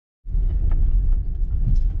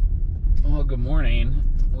good morning.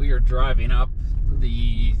 We are driving up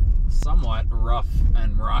the somewhat rough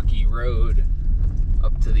and rocky road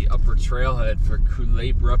up to the upper trailhead for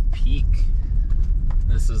Culebra Peak.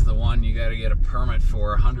 This is the one you got to get a permit for,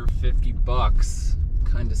 150 bucks.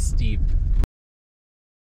 Kind of steep.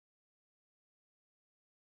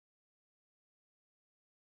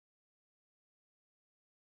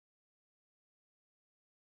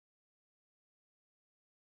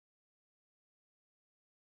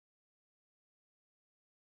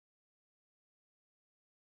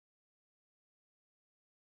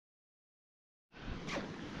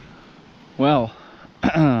 Well,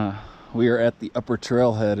 we are at the upper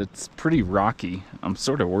trailhead. It's pretty rocky. I'm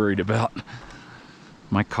sort of worried about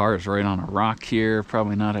my car is right on a rock here.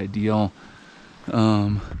 Probably not ideal.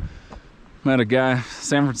 Met a guy,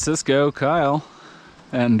 San Francisco, Kyle,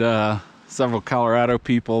 and several Colorado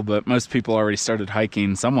people, but most people already started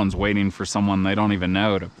hiking. Someone's waiting for someone they don't even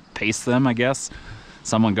know to pace them, I guess.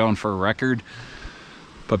 Someone going for a record.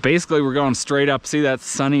 But basically we're going straight up. See that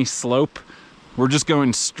sunny slope? We're just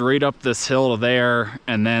going straight up this hill to there,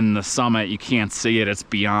 and then the summit, you can't see it, it's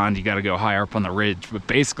beyond. You gotta go higher up on the ridge. But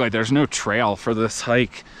basically there's no trail for this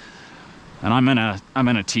hike. And I'm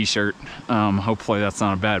in a t-shirt. Hopefully that's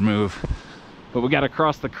not a bad move. But we gotta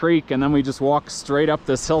cross the creek and then we just walk straight up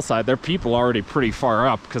this hillside. There are people already pretty far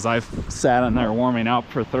up because I've sat in there warming up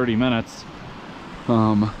for 30 minutes.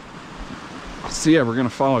 So yeah, we're gonna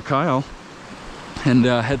follow Kyle and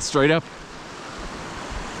head straight up.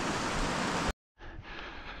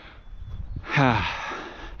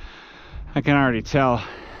 I can already tell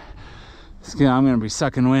I'm gonna be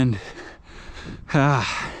sucking wind.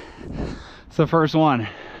 It's the first one.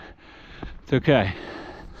 It's okay.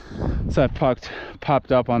 So I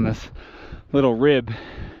popped up on this little rib.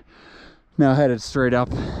 Now headed straight up.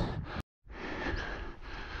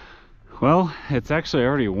 Well, it's actually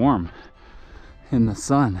already warm in the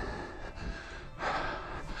sun.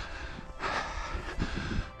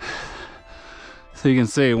 So you can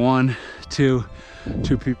see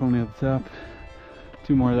two people near the top,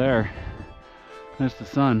 two more there. There's the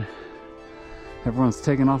sun. Everyone's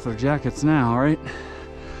taking off their jackets now, right?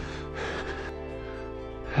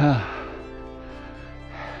 Well,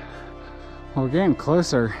 we're getting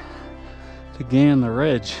closer to gaining the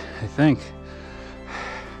ridge, I think.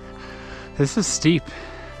 This is steep.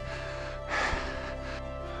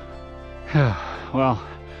 Well,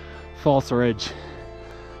 false ridge.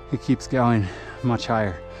 It keeps going much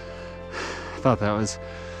higher. I thought that was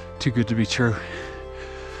too good to be true.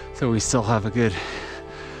 So we still have a good,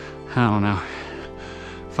 I don't know,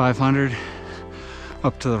 500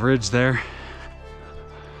 up to the ridge there.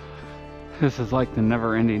 This is like the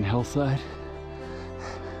never-ending hillside.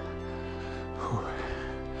 Whew.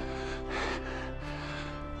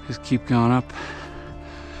 Just keep going up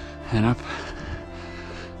and up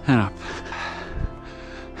and up.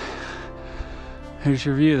 Here's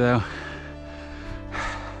your view though.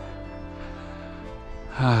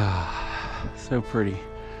 So pretty.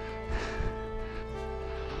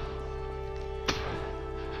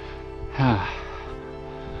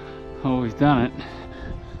 Oh, we've done it.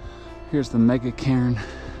 Here's the mega cairn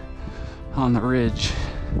on the ridge.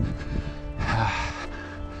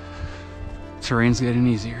 Terrain's getting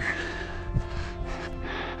easier.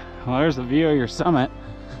 Well, there's the view of your summit.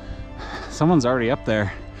 Someone's already up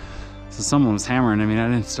there. So someone was hammering. I mean, I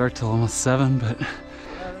didn't start till almost 7, but...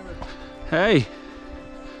 Hey!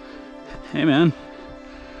 Hey, man.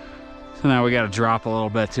 So now we gotta drop a little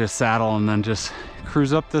bit to a saddle and then just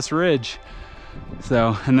cruise up this ridge.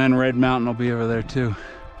 So, and then Red Mountain will be over there too.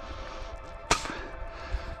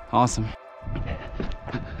 Awesome.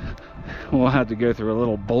 We'll have to go through a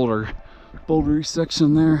little bouldery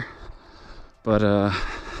section there. But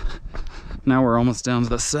now we're almost down to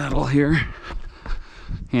the saddle here.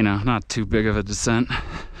 You know, not too big of a descent.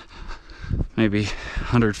 Maybe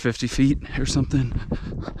 150 feet or something.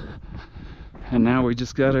 And now we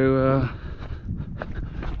just got to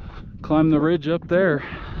climb the ridge up there.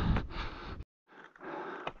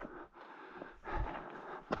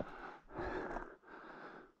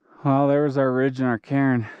 Well, there was our ridge and our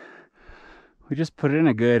cairn. We just put in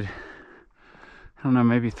a good, I don't know,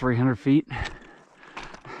 maybe 300 feet.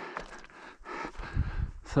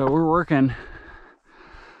 So we're working.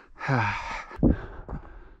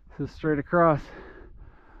 This is straight across.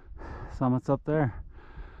 Summit's up there.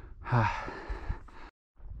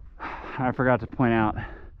 I forgot to point out,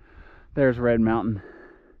 there's Red Mountain.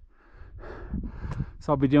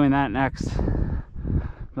 So I'll be doing that next.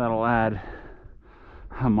 That'll add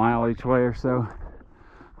a mile each way or so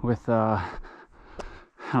with I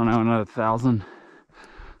don't know, another 1,000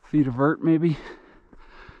 feet of vert maybe.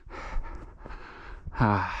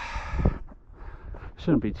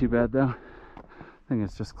 Shouldn't be too bad though. I think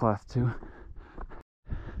it's just class 2.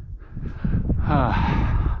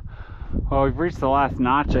 Well, we've reached the last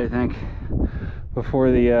notch, I think,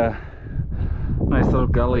 before the nice little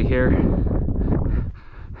gully here.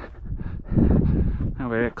 Now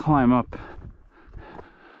we gotta climb up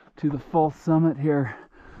to the full summit here.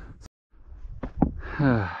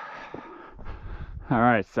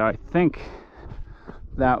 Alright, so I think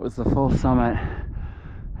that was the full summit,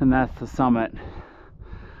 and that's the summit.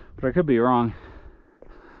 But I could be wrong.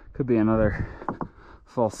 Could be another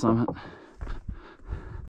full summit.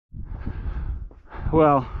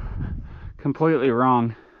 Well, completely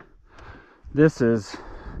wrong. This is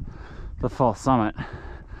the full summit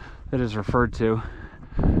that is referred to,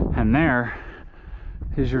 and there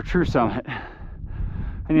is your true summit.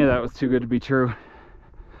 I knew that was too good to be true.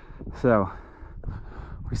 So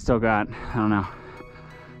we still got, I don't know,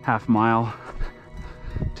 half mile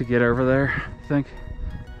to get over there, I think.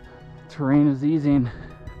 Terrain is easing.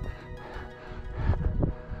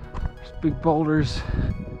 There's big boulders.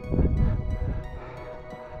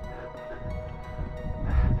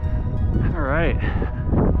 Alright,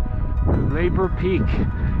 Culebra Peak,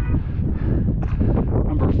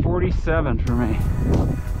 number 47 for me.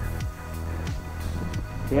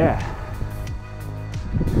 Yeah.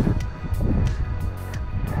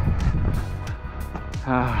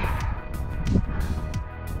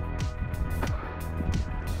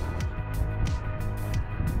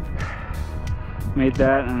 Made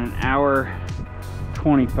that in an hour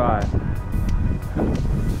 25.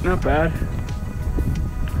 Not bad.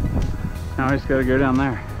 Now I just gotta go down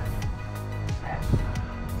there.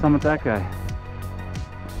 Summit that guy.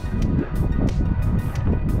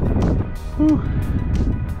 Whew.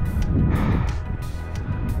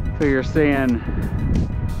 So you're seeing,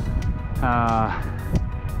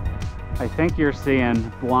 I think you're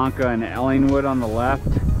seeing Blanca and Ellingwood on the left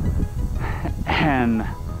and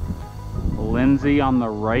Lindsay on the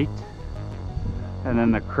right, and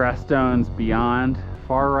then the Crestones beyond,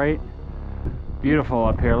 far right. Beautiful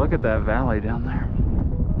up here. Look at that valley down there.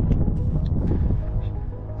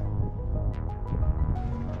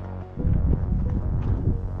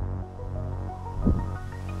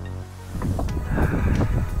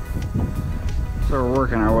 So we're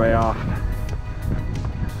working our way off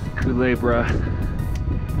Culebra.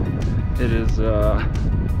 It is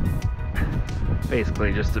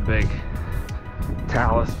basically just a big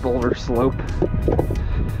talus boulder slope,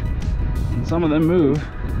 and some of them move,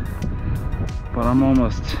 but I'm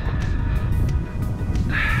almost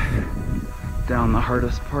down the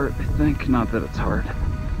hardest part, I think. Not that it's hard.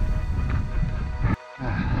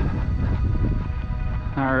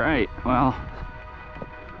 Alright, well,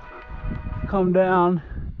 come down.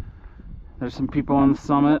 There's some people on the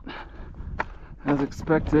summit, as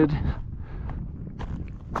expected.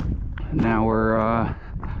 Now we're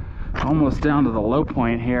almost down to the low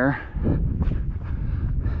point here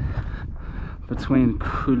between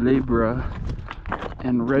Culebra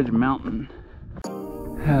and Red Mountain.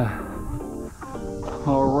 Well,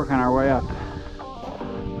 we're working our way up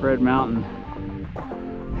Red Mountain.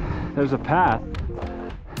 There's a path.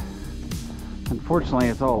 Unfortunately,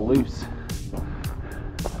 it's all loose,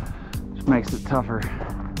 which makes it tougher.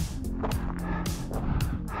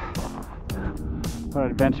 But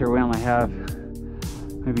I'd venture we only have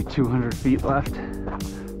maybe 200 feet left,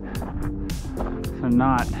 so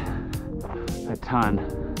not a ton.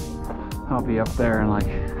 I'll be up there in like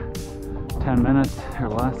 10 minutes or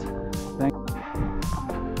less, I think.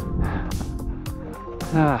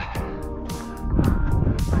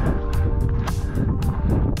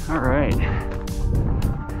 All right,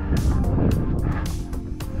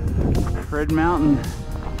 Red Mountain,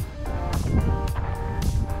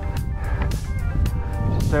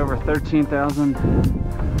 just over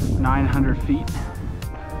 13,900 feet.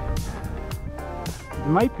 It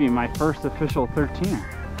might be my first official 13er.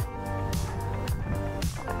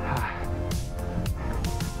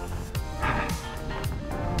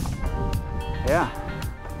 Yeah.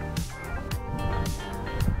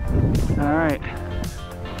 All right.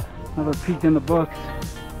 Another peek in the books.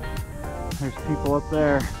 There's people up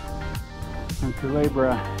there in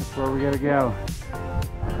Culebra. That's where we gotta go.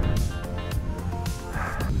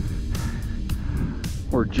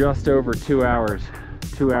 We're just over 2 hours.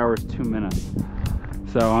 2 hours, 2 minutes.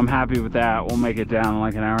 So I'm happy with that. We'll make it down in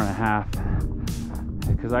like an hour and a half,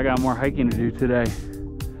 because I got more hiking to do today.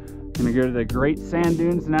 Gonna go to the Great Sand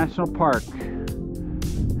Dunes National Park.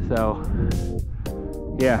 So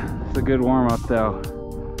yeah, it's a good warm up though.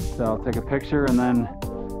 So I'll take a picture and then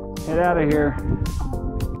head out of here.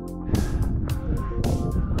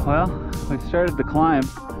 Well, We started the climb.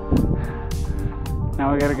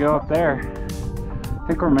 Now we gotta go up there. I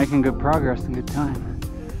think we're making good progress and good time.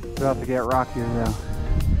 It's about to get rockier though.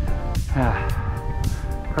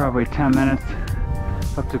 Probably 10 minutes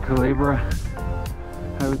up to Culebra,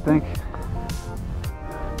 I would think.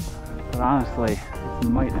 But honestly, this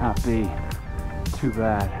might not be too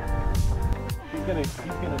bad. He's gonna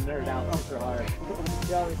nerd out super hard.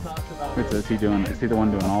 He always talks about Wait, so is he the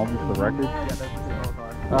one doing all of them for the record? Yeah, that's what they both are.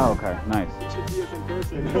 Oh, okay, nice. He should see us in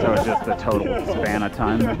person. So it's just the total span of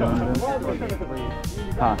time they're doing it in?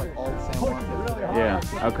 Huh. Yeah,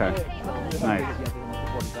 okay. Nice.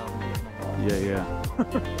 Yeah.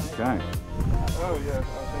 Okay. Oh, yeah.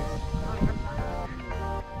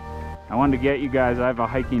 I wanted to get you guys, I have a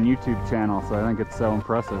hiking YouTube channel, so I think it's so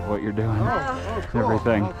impressive what you're doing. Cool.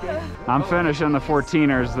 Everything. Okay. I'm finishing the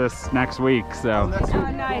 14ers this next week, so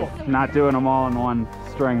Nice. not doing them all in one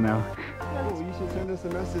string though. Cool. You should send us a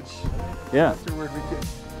message. Yeah. Afterward, we can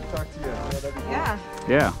talk to you. That'd be cool. Yeah.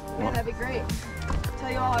 Yeah. That'd be great.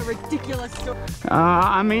 Tell you all our ridiculous stories.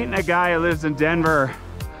 I'm meeting a guy who lives in Denver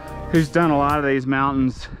who's done a lot of these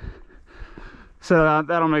mountains. So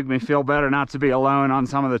that'll make me feel better not to be alone on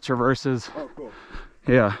some of the traverses. Oh, cool.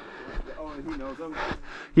 Yeah. Oh, and he knows them?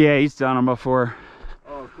 Yeah, he's done them before.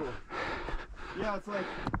 Oh, cool. Yeah, it's like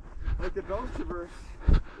the Bell Traverse.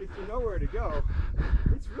 If you know where to go,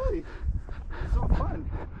 it's really so fun.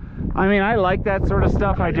 I mean, I like that sort of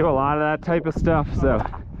stuff. I do a lot of that type of stuff, so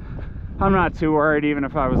I'm not too worried even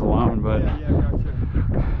if I was alone, but Yeah, gotcha.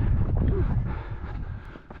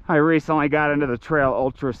 I recently got into the trail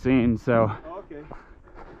ultra scene, so Okay.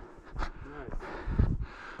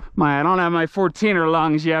 I don't have my 14er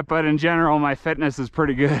lungs yet, but in general my fitness is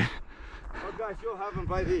pretty good. Oh gosh, you'll have them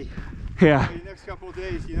by the Yeah. next couple of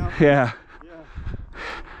days, you know? Yeah. Yeah.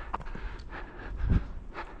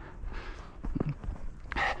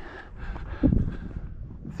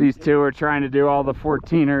 These two are trying to do all the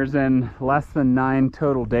 14ers in less than 9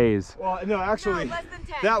 total days. Well, no, actually, No, less than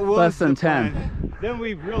 10. that was Less than the 10. plan. Then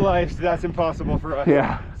we realized that's impossible for us.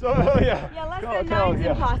 Yeah. So, yeah. Yeah, less Go, than go, 9 is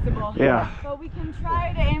yeah. impossible. Yeah. But we can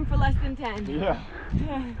try to aim for less than 10. Yeah.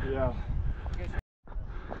 Yeah.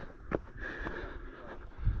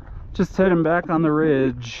 Just heading back on the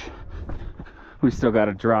ridge. We still got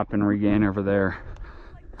a drop and regain over there.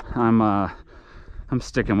 I'm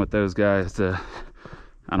sticking with those guys to,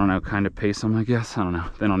 I don't know, kind of pace them, I guess. I don't know.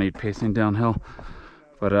 They don't need pacing downhill.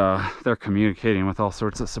 But they're communicating with all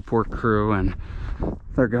sorts of support crew, and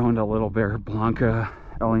they're going to Little Bear Blanca,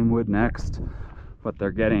 Ellingwood next. But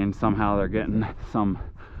somehow they're getting some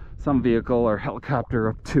vehicle or helicopter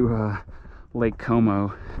up to Lake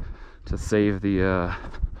Como to save the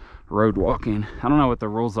road walking. I don't know what the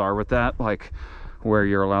rules are with that, like where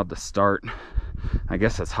you're allowed to start. I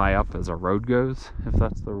guess as high up as a road goes, if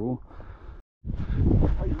that's the rule.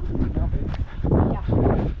 Yeah.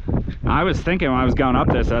 I was thinking when I was going up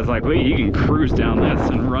this, I was like, wait, you can cruise down this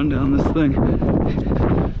and run down this thing.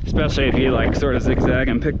 Especially if you like sort of zigzag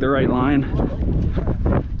and pick the right line.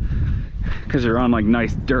 Because you're on like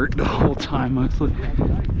nice dirt the whole time mostly.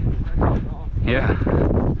 Yeah.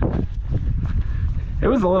 It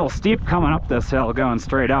was a little steep coming up this hill going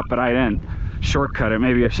straight up, but I didn't shortcut it.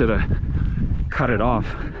 Maybe I should have cut it off.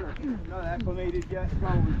 Not acclimated yet,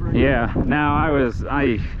 probably. Yeah, now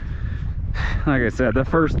like I said, the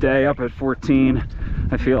first day up at 14,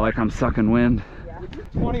 I feel like I'm sucking wind.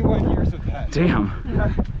 21 years of that.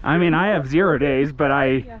 Damn. I mean, I have 0 days, but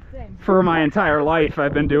Yeah, same. for my entire life,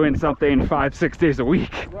 I've been doing something 5-6 days a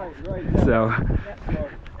week. Right. Yeah. So, So,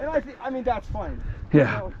 and I mean, that's fine.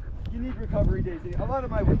 yeah. You know, you need recovery days. A lot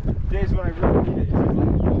of my days when I really need it is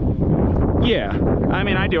Yeah, I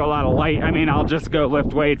mean, I do a lot of light. I mean, I'll just go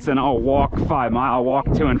lift weights and I'll walk 5 miles, I'll walk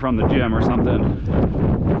to and from the gym or something.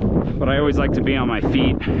 But I always like to be on my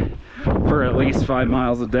feet for at least 5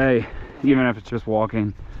 miles a day, even if it's just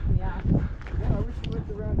walking. Yeah. Yeah, I wish you looked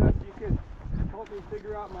around us. You could help me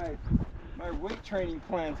figure out my weight training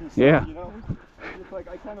plans and stuff, Yeah. you know? It's like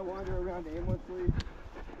I kind of wander around aimlessly.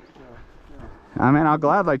 I mean, I'll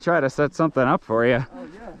gladly try to set something up for you. Oh,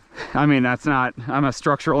 yeah. I mean, I'm a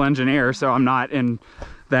structural engineer, so I'm not a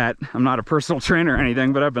personal trainer or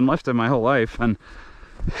anything, but I've been lifting my whole life and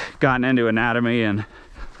gotten into anatomy, and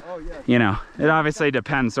Oh, yeah. you know, it obviously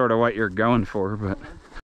depends sort of what you're going for, but.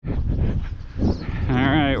 All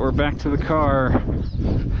right, we're back to the car.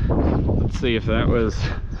 Let's see if that was,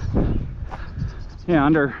 yeah,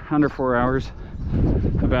 under 4 hours,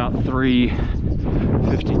 about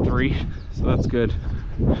 3:53, so that's good.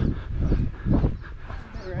 Hey,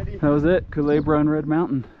 Randy. That was it, Culebra and Red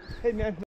Mountain. Hey, man.